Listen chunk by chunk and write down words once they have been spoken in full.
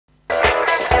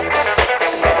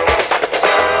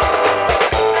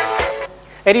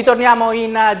E ritorniamo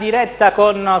in diretta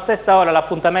con Sesta Ora,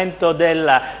 l'appuntamento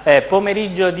del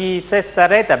pomeriggio di Sesta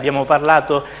Rete. Abbiamo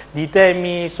parlato di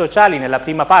temi sociali nella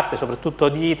prima parte, soprattutto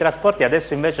di trasporti.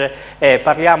 Adesso invece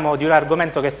parliamo di un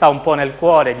argomento che sta un po' nel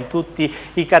cuore di tutti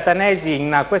i catanesi.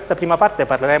 In questa prima parte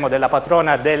parleremo della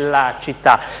patrona della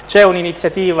città. C'è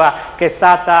un'iniziativa che è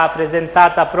stata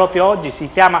presentata proprio oggi, si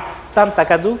chiama Santa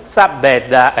Caduzza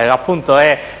Beda. Appunto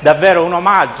è davvero un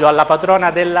omaggio alla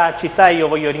patrona della città. Io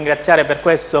voglio ringraziare per questo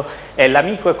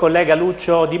l'amico e collega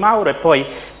Lucio Di Mauro e poi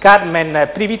Carmen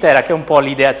Privitera, che è un po'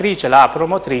 l'ideatrice, la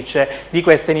promotrice di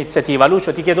questa iniziativa.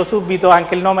 Lucio, ti chiedo subito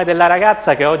anche il nome della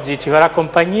ragazza che oggi ci farà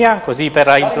compagnia, così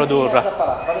per introdurla.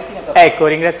 Valentina. Ecco,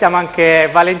 ringraziamo anche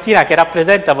Valentina che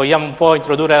rappresenta. Vogliamo un po'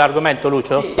 introdurre l'argomento,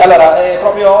 Lucio? Sì, allora,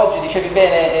 proprio oggi, dicevi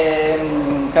bene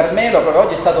Carmelo, proprio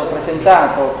oggi è stato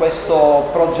presentato questo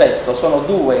progetto, sono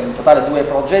in totale due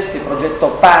progetti, il progetto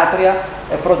Patria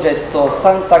e il progetto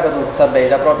Santa Caduzza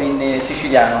Beda, proprio in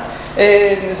siciliano.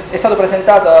 È stato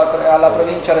presentato alla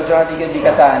provincia regionale di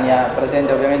Catania,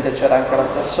 presente ovviamente c'era anche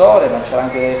l'assessore, ma c'era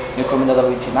anche il comitato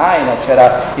Luigi Maina,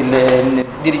 c'era il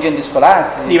dirigenti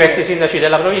scolastici. Diversi sindaci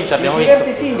della provincia abbiamo visto.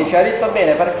 Diversi sindaci, ha detto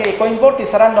bene, perché i coinvolti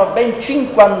saranno ben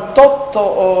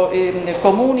 58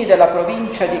 comuni della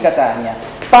provincia di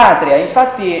Catania. Patria,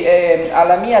 infatti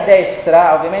alla mia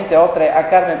destra, ovviamente oltre a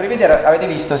Carmen Privitera, avete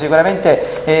visto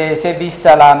sicuramente, si è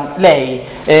vista lei,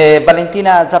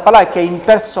 Valentina Zappalà, che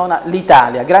impersona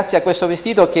l'Italia, grazie a questo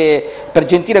vestito che per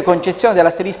gentile concessione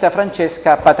della stilista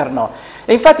Francesca Paternò.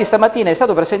 E infatti stamattina è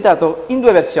stato presentato in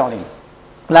due versioni.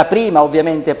 La prima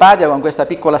ovviamente Patria, con questa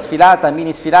piccola sfilata,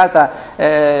 mini sfilata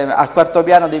al quarto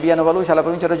piano di Via Nova Luce alla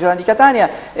provincia regionale di Catania,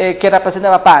 che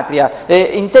rappresentava Patria.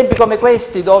 In tempi come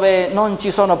questi, dove non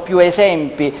ci sono più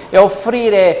esempi, e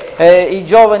offrire ai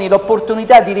giovani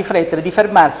l'opportunità di riflettere, di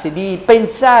fermarsi, di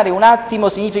pensare un attimo,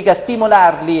 significa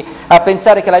stimolarli a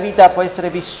pensare che la vita può essere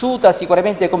vissuta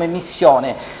sicuramente come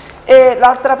missione. E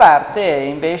l'altra parte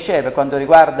invece, per quanto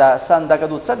riguarda Santa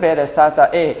Caduzza Beda,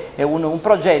 è un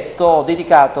progetto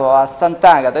dedicato a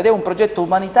Sant'Agata ed è un progetto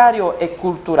umanitario e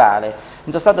culturale.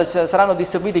 In sostanza saranno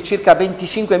distribuiti circa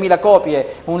 25.000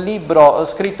 copie, un libro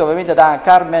scritto ovviamente da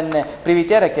Carmen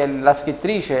Privitera, che è la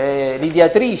scrittrice,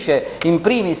 l'ideatrice in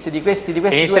primis di questi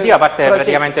L'iniziativa parte progetti.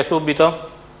 praticamente subito?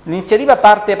 L'iniziativa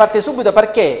parte subito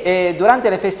perché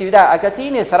durante le festività a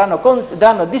Catania saranno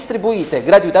distribuite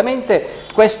gratuitamente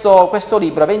questo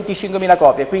libro, 25.000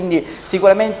 copie, quindi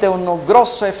sicuramente un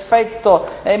grosso effetto,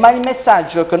 ma il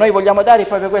messaggio che noi vogliamo dare è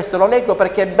proprio questo, lo leggo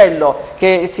perché è bello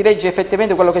che si legge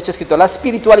effettivamente quello che c'è scritto: la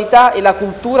spiritualità e la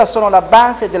cultura sono la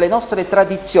base delle nostre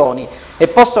tradizioni e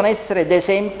possono essere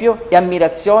d'esempio e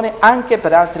ammirazione anche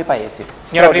per altri paesi.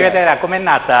 Signora Privitera, com'è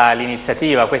nata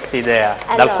l'iniziativa, questa idea?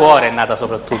 Dal cuore è nata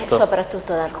soprattutto?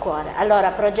 Soprattutto dal cuore.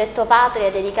 Allora, Progetto Patria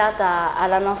è dedicata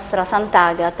alla nostra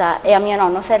Sant'Agata e a mio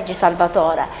nonno Sergi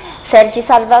Salvatore. Sergi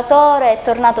Salvatore è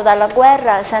tornato dalla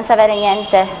guerra senza avere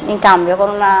niente in cambio,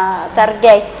 con una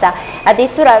targhetta,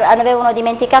 addirittura avevano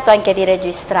dimenticato anche di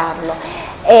registrarlo.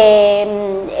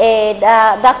 E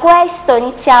da questo ho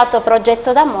iniziato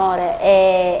Progetto d'Amore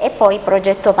e poi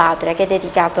Progetto Patria, che è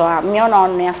dedicato a mio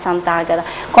nonno e a Sant'Agata.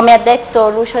 Come ha detto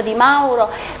Lucio Di Mauro,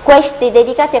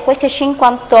 dedicati a questi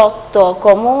 58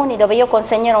 comuni, dove io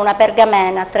consegnerò una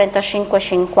pergamena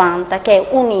 3550, che è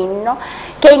un inno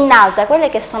che innalza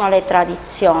quelle che sono le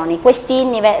tradizioni. Questi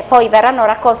inni poi verranno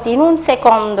raccolti in un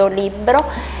secondo libro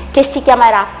che si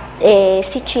chiamerà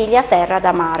Sicilia terra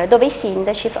da mare, dove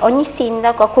ogni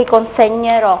sindaco a cui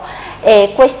consegnerò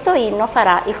questo inno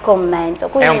farà il commento.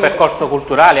 Quindi, è un percorso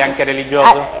culturale, anche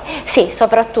religioso? Sì,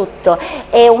 soprattutto.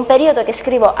 È un periodo che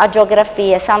scrivo a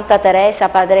geografie, Santa Teresa,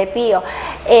 Padre Pio,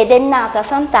 ed è nata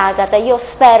Sant'Agata. Io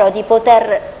spero di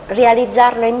poter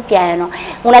realizzarlo in pieno,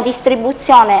 una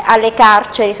distribuzione alle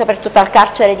carceri, soprattutto al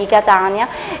carcere di Catania,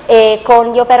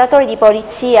 con gli operatori di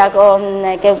polizia,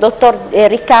 che è il dottor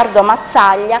Riccardo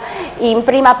Mazzaglia, in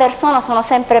prima persona sono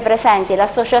sempre presenti,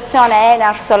 l'associazione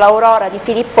Enars l'Aurora di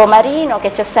Filippo Marino,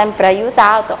 che ci ha sempre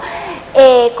aiutato,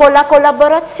 e con la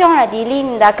collaborazione di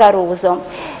Linda Caruso.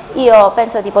 Io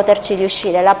penso di poterci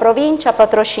riuscire. La provincia ha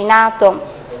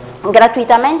patrocinato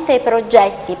gratuitamente i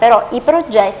progetti, però i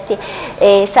progetti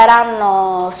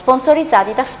saranno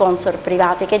sponsorizzati da sponsor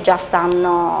privati che già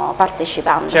stanno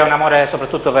partecipando. C'è un amore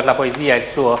soprattutto per la poesia, il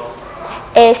suo?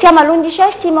 Siamo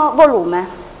all'11°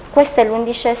 volume. Questo è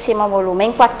l'11° volume,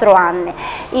 in 4 anni.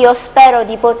 Io spero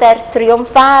di poter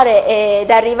trionfare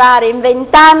ed arrivare in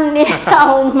 20 anni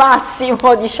a un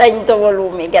massimo di 100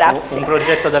 volumi, grazie. Un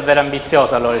progetto davvero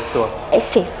ambizioso allora il suo?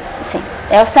 Sì.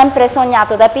 e ho sempre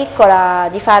sognato da piccola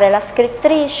di fare la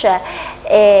scrittrice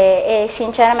e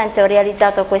sinceramente ho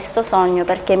realizzato questo sogno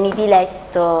perché mi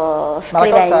diletto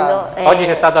scrivendo. Oggi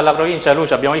sei stato alla provincia,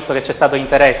 Lucio, abbiamo visto che c'è stato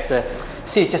interesse.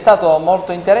 Sì, c'è stato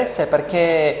molto interesse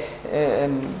perché,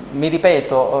 mi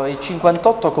ripeto, i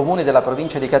 58 comuni della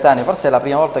provincia di Catania, forse è la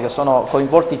prima volta che sono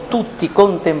coinvolti tutti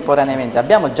contemporaneamente.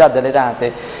 Abbiamo già delle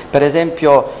date, per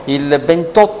esempio il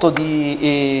 28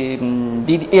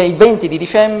 il 20 di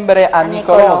dicembre a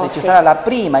Nicolosi ci sarà la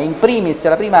prima, in primis,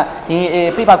 la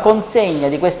prima consegna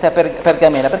di questa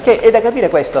pergamena, perché è da capire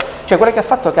questo, cioè quello che ha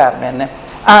fatto Carmen,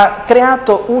 ha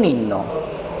creato un inno.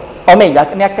 O meglio,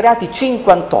 ne ha creati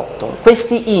 58.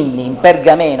 Questi inni in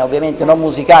pergamena, ovviamente non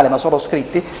musicale ma solo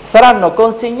scritti, saranno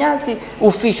consegnati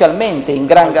ufficialmente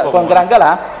con gran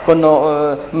galà,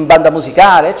 con banda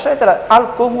musicale eccetera,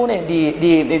 al comune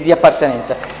di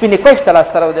appartenenza. Quindi questa è la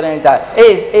straordinarietà,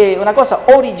 è una cosa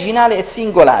originale e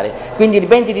singolare. Quindi il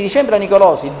 20 di dicembre a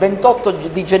Nicolosi, il 28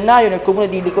 di gennaio nel comune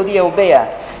di Licodia Eubea,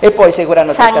 e poi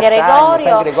seguiranno San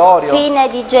Gregorio, fine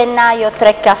di gennaio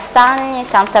Trecastagni,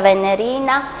 Santa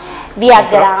Venerina, Via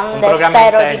Grande,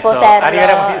 spero di poter...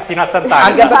 Arriveremo fino a Sant'Agata.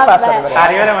 Anche per passare.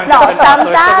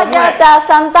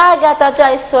 Sant'Agata già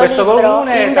il suo questo libro,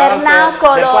 comune,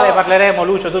 Invernacolo... del quale parleremo.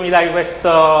 Lucio, tu mi dai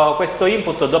questo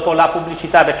input dopo la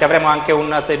pubblicità, perché avremo anche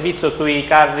un servizio sui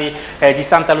carri di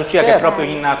Santa Lucia, certo, che proprio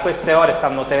in queste ore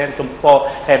stanno tenendo un po'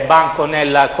 banco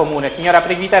nel comune. Signora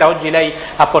Privitera, oggi lei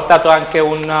ha portato anche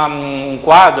un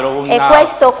quadro. E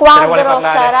questo quadro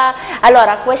sarà...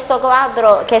 Allora, questo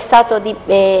quadro che è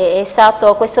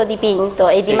stato questo dipinto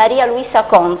è di Maria Luisa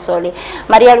Consoli.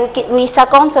 Maria Luisa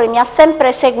Consoli mi ha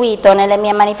sempre seguito nelle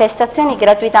mie manifestazioni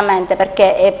gratuitamente,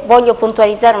 perché voglio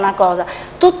puntualizzare una cosa: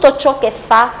 tutto ciò che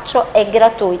faccio è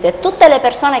gratuito e tutte le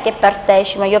persone che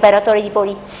partecipano, gli operatori di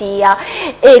polizia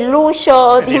e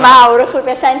Lucio Di Mauro, qui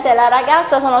presente la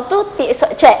ragazza, sono tutti,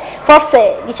 cioè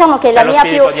forse diciamo che la mia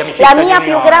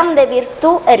più grande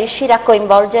virtù è riuscire a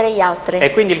coinvolgere gli altri.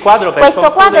 E quindi il quadro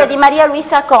questo quadro è di Maria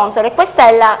Luisa Consoli e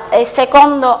questa è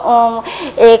secondo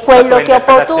quello che ho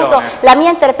potuto, la mia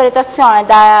interpretazione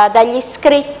dagli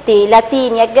scritti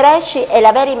latini e greci è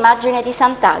la vera immagine di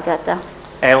Sant'Agata.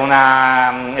 È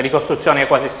una ricostruzione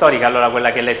quasi storica, allora,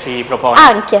 quella che lei ci propone?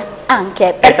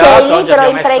 Anche, perché il libro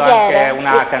in preghiera. Anche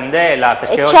una candela,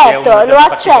 perché certo, l'ho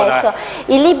acceso.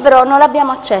 Il libro non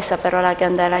l'abbiamo accesa però la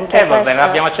candela, anche vabbè,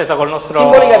 l'abbiamo accesa col nostro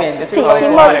simbolicamente.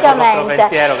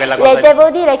 Pensiero, che è la cosa. Le devo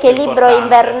dire che il libro è in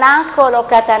vernacolo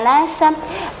catanese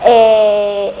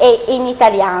e in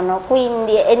italiano,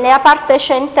 quindi nella parte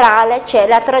centrale c'è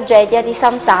la tragedia di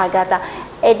Sant'Agata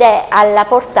ed è alla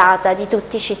portata di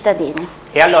tutti i cittadini.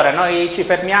 E allora noi ci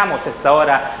fermiamo,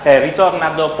 SESTAORA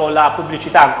ritorna dopo la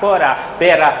pubblicità ancora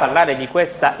per parlare di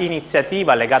questa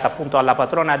iniziativa legata appunto alla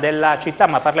patrona della città,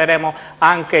 ma parleremo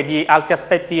anche di altri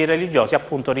aspetti religiosi.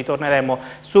 Appunto ritorneremo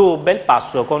su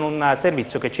Belpasso con un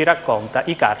servizio che ci racconta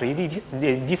i carri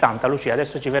di Santa Lucia.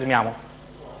 Adesso ci fermiamo.